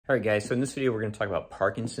All right, guys, so in this video, we're going to talk about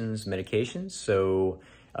Parkinson's medications. So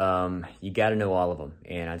you got to know all of them.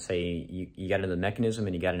 And I'd say you got to know the mechanism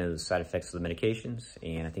and you got to know the side effects of the medications.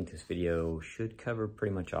 And I think this video should cover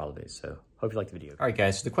pretty much all of it. So hope you like the video. All right,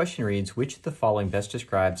 guys, so the question reads, which of the following best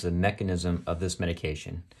describes the mechanism of this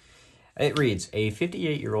medication? It reads, a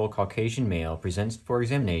 58-year-old Caucasian male presents for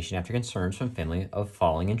examination after concerns from family of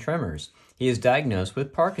falling and tremors. He is diagnosed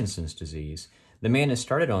with Parkinson's disease. The man has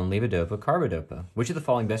started on Levodopa, Carbidopa. Which of the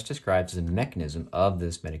following best describes the mechanism of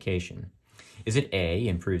this medication? Is it A,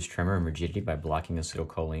 improves tremor and rigidity by blocking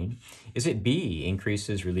acetylcholine? Is it B,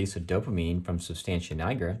 increases release of dopamine from substantia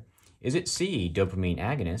nigra? Is it C, dopamine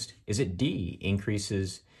agonist? Is it D,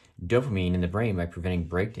 increases dopamine in the brain by preventing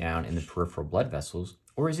breakdown in the peripheral blood vessels?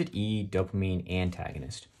 Or is it E, dopamine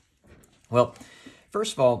antagonist? Well,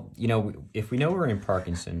 first of all, if we know we're in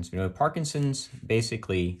Parkinson's, Parkinson's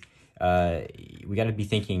basically, we got to be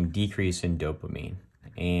thinking decrease in dopamine.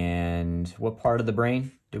 And what part of the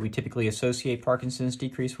brain do we typically associate Parkinson's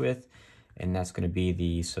decrease with? And that's going to be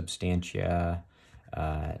the substantia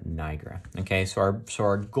nigra. Okay, so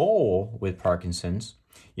our goal with Parkinson's,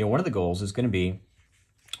 one of the goals is going to be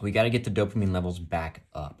we got to get the dopamine levels back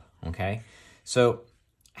up. Okay, so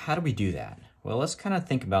how do we do that? Well, let's kind of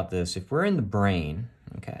think about this. If we're in the brain,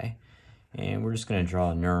 okay, and we're just going to draw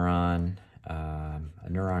a neuron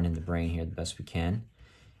in the brain here the best we can.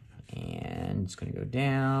 And it's going to go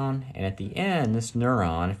down. And at the end, this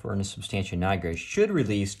neuron, if we're in a substantia nigra, should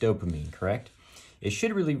release dopamine, correct? It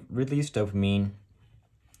should really release dopamine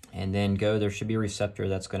and then there should be a receptor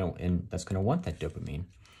that's going to want that dopamine.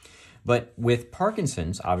 But with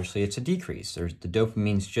Parkinson's, obviously, it's a decrease. The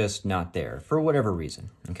dopamine's just not there for whatever reason,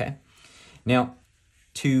 okay? Now,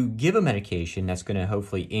 to give a medication that's going to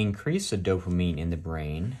hopefully increase the dopamine in the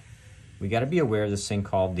brain, we got to be aware of this thing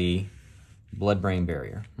called the blood-brain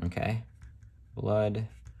barrier, okay? Blood-brain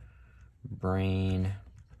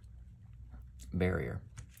barrier.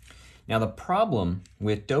 Now, the problem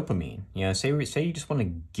with dopamine, say you just want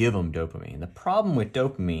to give them dopamine. The problem with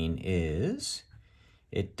dopamine is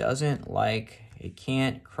it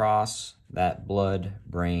can't cross that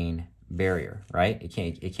blood-brain barrier, right?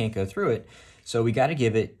 It can't go through it. So we got to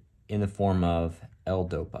give it in the form of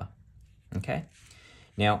L-Dopa, okay?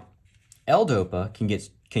 Now, L-Dopa can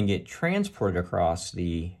get transported across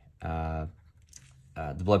the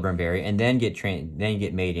blood-brain barrier and then get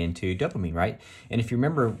made into dopamine, right? And if you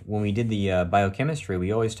remember when we did the biochemistry,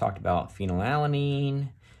 we always talked about phenylalanine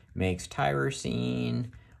makes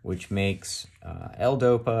tyrosine, which makes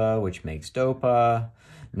L-Dopa, which makes dopa,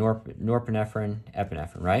 norepinephrine,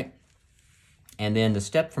 epinephrine, right? And then the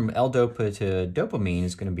step from L-Dopa to dopamine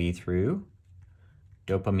is going to be through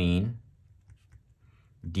dopamine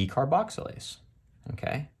decarboxylase,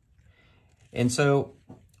 okay? And so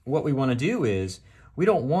what we want to do is we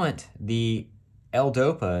don't want the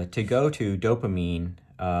L-Dopa to go to dopamine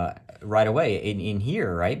right away in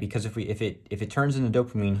here, right? Because if it turns into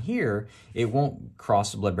dopamine here, it won't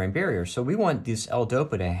cross the blood-brain barrier. So we want this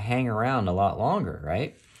L-Dopa to hang around a lot longer,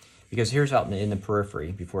 right? Because here's out in the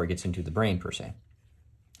periphery before it gets into the brain per se.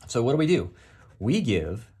 So what do? We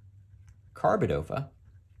give Carbidopa.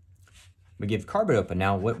 We give Carbidopa.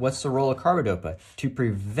 Now, what's the role of Carbidopa? To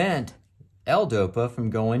prevent L-Dopa from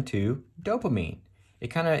going to dopamine. It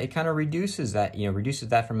kind of reduces that, reduces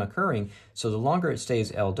that from occurring. So the longer it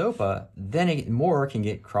stays L-Dopa, then more can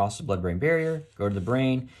get across the blood-brain barrier, go to the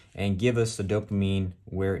brain, and give us the dopamine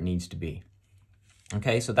where it needs to be.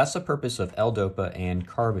 Okay, so that's the purpose of L-Dopa and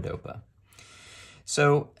Carbidopa.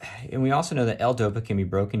 So, and we also know that L-Dopa can be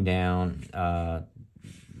broken down, I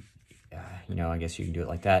guess you can do it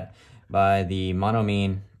like that, by the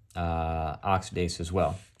monoamine oxidase as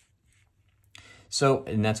well. So,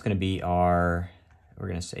 and that's going to be our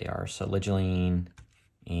salicyline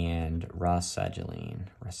and rasagiline,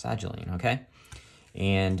 okay?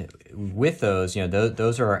 And with those,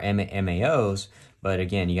 those are our MAOs, but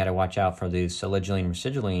again, you got to watch out for the salicyline,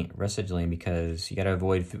 rasagiline, because you got to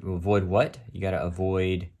avoid what? You got to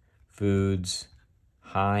avoid foods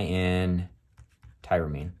high in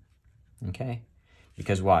tyramine, okay?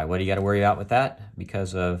 Because why? What do you got to worry about with that?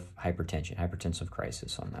 Because of hypertension, hypertensive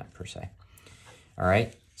crisis on that per se. All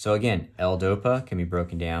right. So again, L-Dopa can be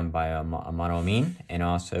broken down by a monoamine, and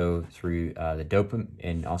also through the dopamine,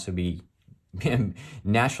 and also be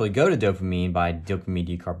naturally go to dopamine by dopamine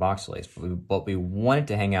decarboxylase. But we want it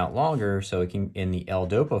to hang out longer so it can, in the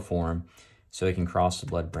L-Dopa form, so it can cross the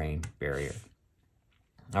blood-brain barrier.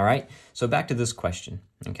 All right. So back to this question.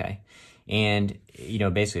 Okay. And,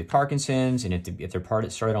 basically Parkinson's, and if they're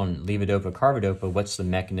started on Levodopa, Carbidopa, what's the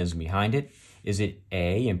mechanism behind it? Is it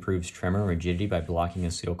A, improves tremor and rigidity by blocking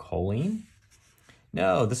acetylcholine?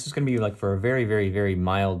 No, this is going to be like for a very, very, very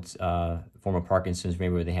mild form of Parkinson's,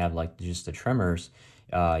 maybe where they have like just the tremors.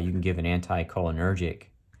 You can give an anticholinergic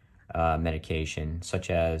medication, such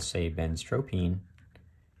as, say, benztropine,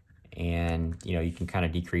 and you can kind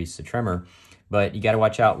of decrease the tremor. But you got to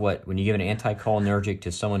watch out when you give an anticholinergic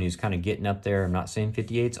to someone who's kind of getting up there. I'm not saying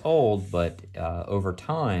 58's old, but over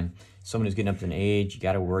time, someone who's getting up to an age, you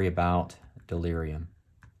got to worry about delirium.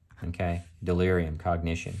 Okay, delirium,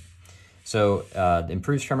 cognition. So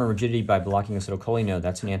improves tremor rigidity by blocking acetylcholine.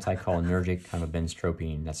 That's an anticholinergic, kind of a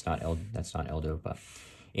benztropine. That's not L-Dopa.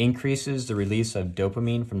 Increases the release of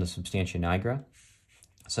dopamine from the substantia nigra.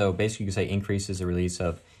 So basically, you could say increases the release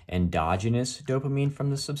of endogenous dopamine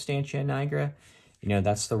from the substantia nigra.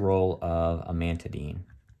 That's the role of amantadine.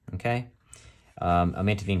 Okay,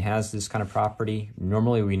 amantadine has this kind of property.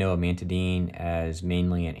 Normally, we know amantadine as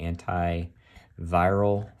mainly an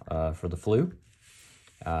antiviral for the flu.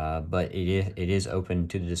 But it is open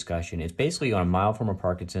to the discussion. It's basically on a mild form of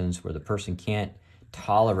Parkinson's where the person can't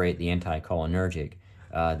tolerate the anticholinergic.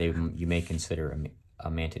 You may consider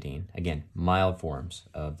amantadine. Again, mild forms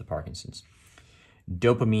of the Parkinson's.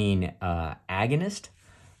 Dopamine agonist.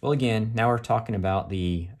 Well, again, now we're talking about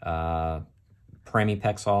the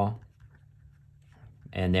pramipexole,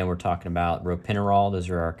 and then we're talking about ropinirole. Those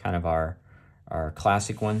are our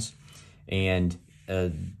classic ones. And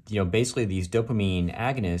basically these dopamine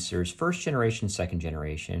agonists, there's first generation, second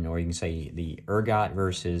generation, or you can say the ergot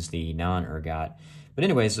versus the non-ergot. But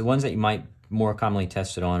anyways, the ones that you might more commonly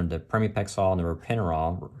test it on, the pramipexole and the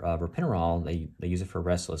ropinirole. Ropinirole, they use it for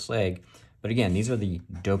restless leg. But again, these are the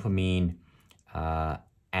dopamine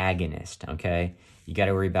agonist, okay? You got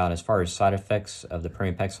to worry about, as far as side effects of the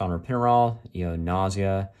pramipexole and ropinirole,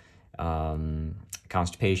 nausea,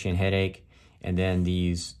 constipation, headache. And then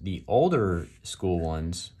the older school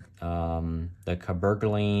ones, the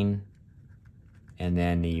carbergoline and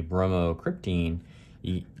then the bromocriptine,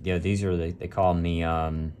 these are they call them the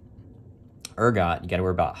ergot. You got to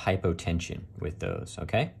worry about hypotension with those,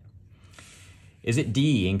 okay? Is it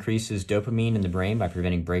D, increases dopamine in the brain by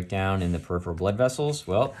preventing breakdown in the peripheral blood vessels?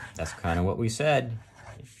 Well, that's kind of what we said.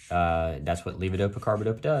 That's what levodopa,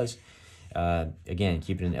 carbidopa does. Again,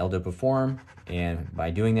 keep it in L-Dopa form, and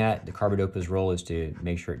by doing that, the carbidopa's role is to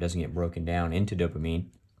make sure it doesn't get broken down into dopamine.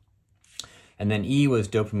 And then E was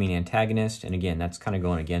dopamine antagonist, and again, that's kind of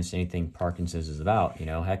going against anything Parkinson's is about.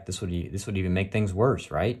 Heck, this would even make things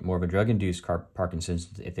worse, right? More of a drug-induced Parkinson's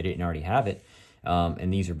if they didn't already have it.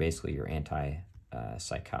 And these are basically your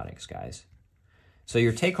antipsychotics, guys. So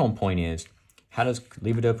your take-home point is, how does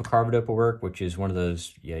levodopa, carbidopa work? Which is one of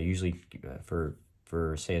those, usually for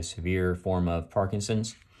say a severe form of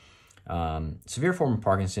Parkinson's. Severe form of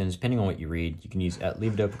Parkinson's, depending on what you read, you can use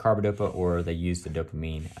levodopa, carbidopa, or they use the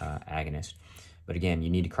dopamine agonist. But again, you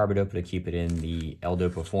need carbidopa to keep it in the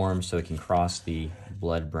L-Dopa form so it can cross the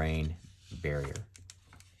blood-brain barrier.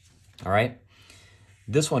 All right?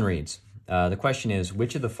 This one reads, the question is,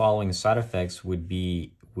 which of the following side effects would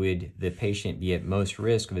the patient be at most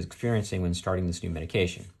risk of experiencing when starting this new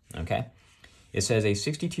medication? Okay? It says a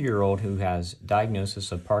 62-year-old who has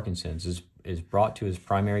diagnosis of Parkinson's is brought to his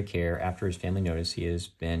primary care after his family noticed he has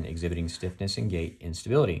been exhibiting stiffness and gait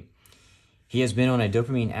instability. He has been on a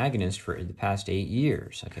dopamine agonist for the past 8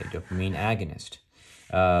 years. Okay, dopamine agonist.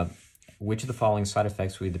 Which of the following side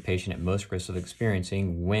effects would the patient at most risk of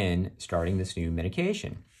experiencing when starting this new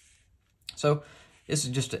medication? So this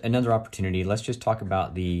is just another opportunity. Let's just talk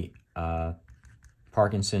about the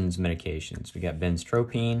Parkinson's medications. We got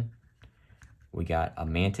benztropine. We got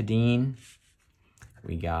amantadine.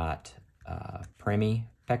 We got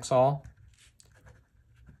pramipexole.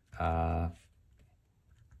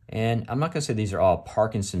 And I'm not going to say these are all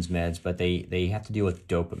Parkinson's meds, but they have to deal with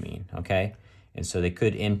dopamine, okay? And so they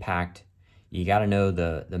could impact, you got to know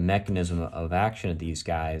the mechanism of action of these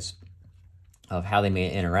guys, of how they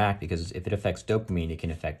may interact, because if it affects dopamine, it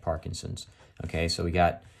can affect Parkinson's, okay? So we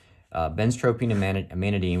got benztropine and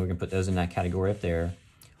amantadine. We're going to put those in that category up there.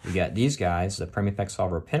 We got these guys, the pramipexole,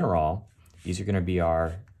 ropinirole. These are going to be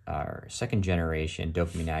our second generation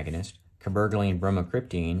dopamine agonist. Carbergoline,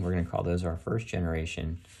 bromocriptine, we're going to call those our first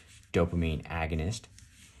generation dopamine agonist.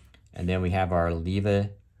 And then we have our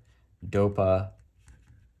Levodopa,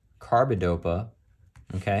 Carbidopa,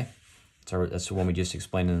 okay? So that's the one we just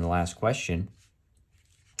explained in the last question.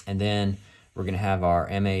 And then we're going to have our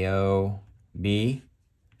MAO-B,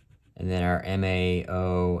 and then our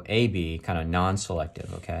MAO-AB, kind of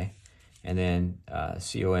non-selective, okay? And then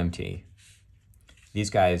COMT. These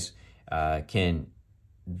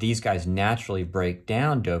guys naturally break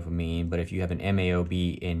down dopamine, but if you have an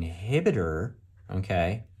MAO-B inhibitor,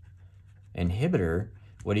 okay,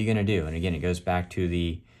 what are you going to do? And again, it goes back to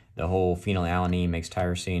the whole phenylalanine makes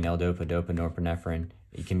tyrosine, L-Dopa, Dopa, norepinephrine.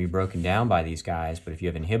 It can be broken down by these guys, but if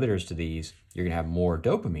you have inhibitors to these, you're going to have more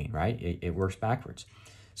dopamine, right? It works backwards.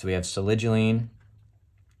 So we have salicyline,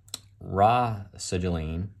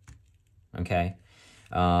 racilline, okay,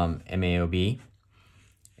 MAOB.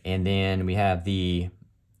 And then we have the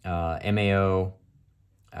MAO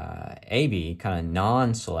AB, kind of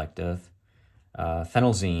non-selective,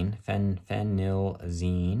 phenylzine,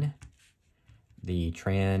 the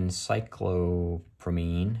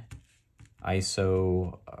transcyclopramine,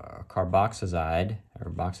 isocarboxazide,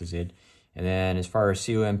 or boxazide. And then as far as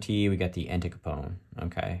COMT, we got the entacapone,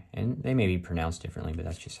 okay? And they may be pronounced differently, but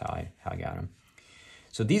that's just how I got them.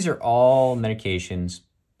 So these are all medications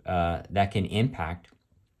that can impact,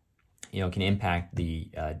 the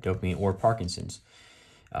dopamine or Parkinson's.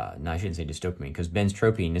 No, I shouldn't say just dopamine, because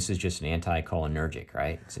benztropine, this is just an anticholinergic,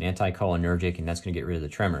 right? It's an anticholinergic, and that's going to get rid of the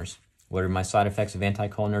tremors. What are my side effects of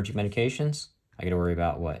anticholinergic medications? I got to worry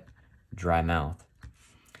about what? Dry mouth.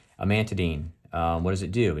 Amantadine, what does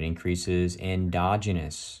it do? It increases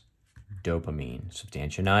endogenous dopamine,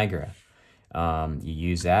 substantia nigra. You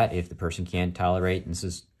use that if the person can't tolerate, and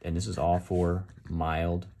this is all for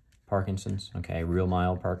mild Parkinson's, okay, real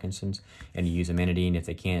mild Parkinson's, and you use amantadine if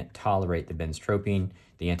they can't tolerate the benztropine,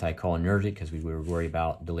 the anticholinergic, because we were worried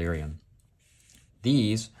about delirium.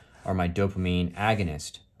 These are my dopamine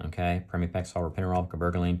agonist, okay, pramipexole, ropinirole,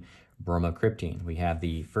 cabergoline, bromocriptine. We have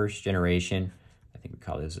the first generation, I think we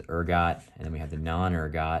call this ergot, and then we have the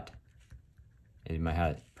non-ergot, you might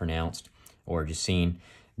have it pronounced, or just seen.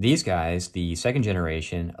 These guys, the second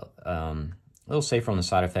generation, a little safer on the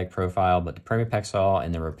side effect profile, but the pramipexole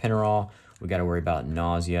and the ropinirole, we got to worry about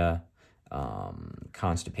nausea,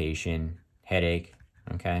 constipation, headache,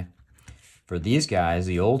 okay? For these guys,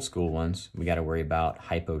 the old school ones, we got to worry about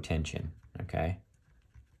hypotension, okay?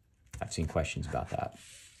 I've seen questions about that.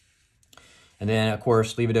 And then, of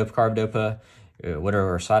course, levodopa, carbidopa, what are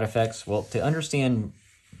our side effects? Well, to understand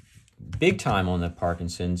big time on the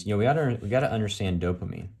Parkinson's, we got to understand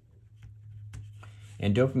dopamine.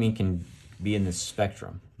 And dopamine can be in the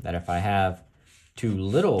spectrum, that if I have too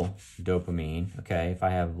little dopamine, okay, if I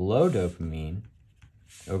have low dopamine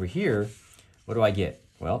over here, what do I get?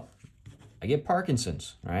 Well, I get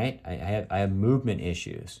Parkinson's, right? I have movement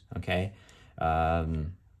issues, okay?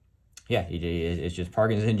 Yeah, it's just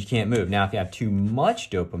Parkinson's, you can't move. Now, if you have too much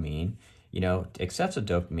dopamine, excessive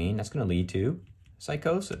dopamine, that's going to lead to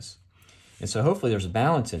psychosis. And so hopefully there's a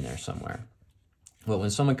balance in there somewhere. But when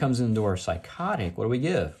someone comes into our psychotic, what do we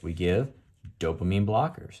give? We give dopamine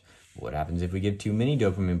blockers. What happens if we give too many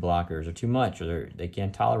dopamine blockers or too much, or they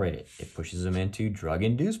can't tolerate it? It pushes them into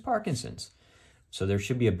drug-induced Parkinson's. So there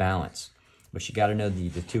should be a balance. But you got to know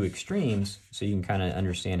the two extremes so you can kind of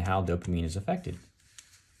understand how dopamine is affected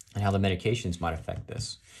and how the medications might affect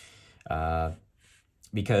this.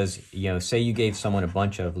 Because, say you gave someone a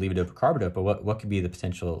bunch of levodopa, carbidopa, what could be the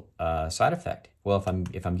potential side effect? Well,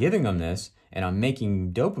 if I'm giving them this and I'm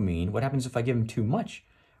making dopamine, what happens if I give them too much?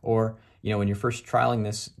 Or, when you're first trialing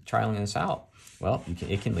this out, well,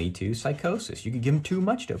 it can lead to psychosis. You could give them too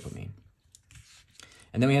much dopamine.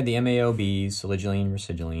 And then we have the MAOBs, salicyline,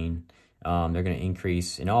 racilline. They're going to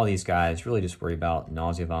increase, and all these guys really just worry about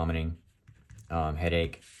nausea, vomiting,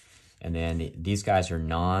 headache. And then these guys are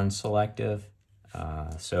non-selective.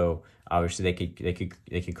 So obviously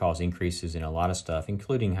they could cause increases in a lot of stuff,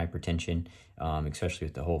 including hypertension, especially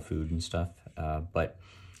with the whole food and stuff. But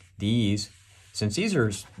since these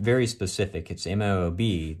are very specific, it's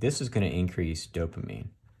MAOB, this is going to increase dopamine.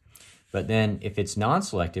 But then if it's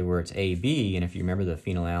non-selective, where it's AB, and if you remember the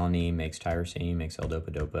phenylalanine makes tyrosine, makes L-Dopa,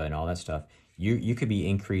 Dopa, and all that stuff, you could be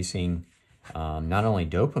increasing not only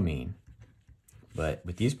dopamine, but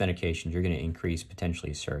with these medications, you're going to increase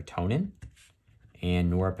potentially serotonin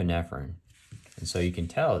and norepinephrine. And so you can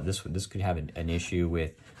tell this could have an issue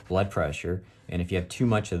with blood pressure. And if you have too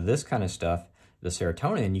much of this kind of stuff, the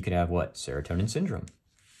serotonin, you could have what? Serotonin syndrome.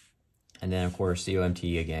 And then, of course,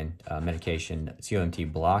 COMT, again, medication,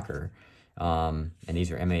 COMT blocker. And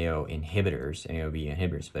these are MAO inhibitors, MAOB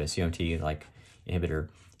inhibitors. But a COMT-like inhibitor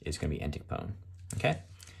is going to be entacapone. Okay?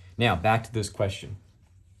 Now, back to this question.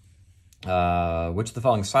 Which of the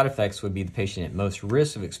following side effects would be the patient at most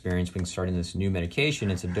risk of experiencing starting this new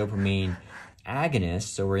medication? It's a dopamine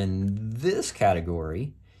agonist, so we're in this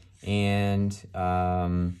category. And,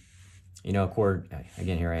 of course,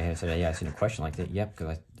 again, here I said, yeah, I seen a question like that. Yep,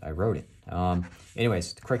 because I wrote it.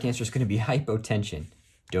 Anyways, the correct answer is going to be hypotension.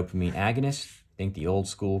 Dopamine agonist, think the old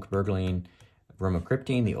school, cabergoline,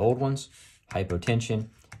 bromocriptine, the old ones. Hypotension.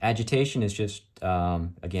 Agitation is just,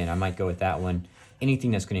 again, I might go with that one.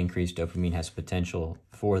 anything that's going to increase dopamine has potential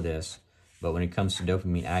for this. But when it comes to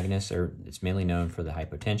dopamine agonists, it's mainly known for the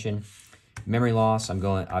hypotension. Memory loss, I'd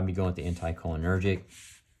be going with the anticholinergic.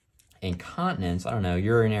 Incontinence, I don't know,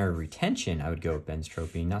 urinary retention, I would go with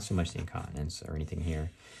benztropine, not so much the incontinence or anything here.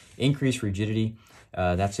 Increased rigidity,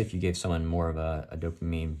 that's if you gave someone more of a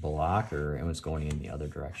dopamine blocker and was going in the other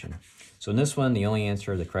direction. So in this one,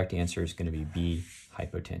 the correct answer is going to be B,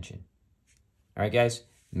 hypotension. All right, guys,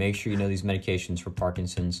 make sure you know these medications for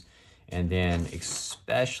Parkinson's, and then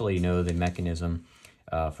especially know the mechanism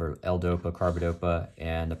for L-Dopa, Carbidopa,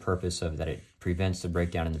 and the purpose of that it prevents the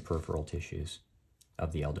breakdown in the peripheral tissues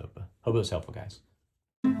of the L-Dopa. Hope it was helpful, guys.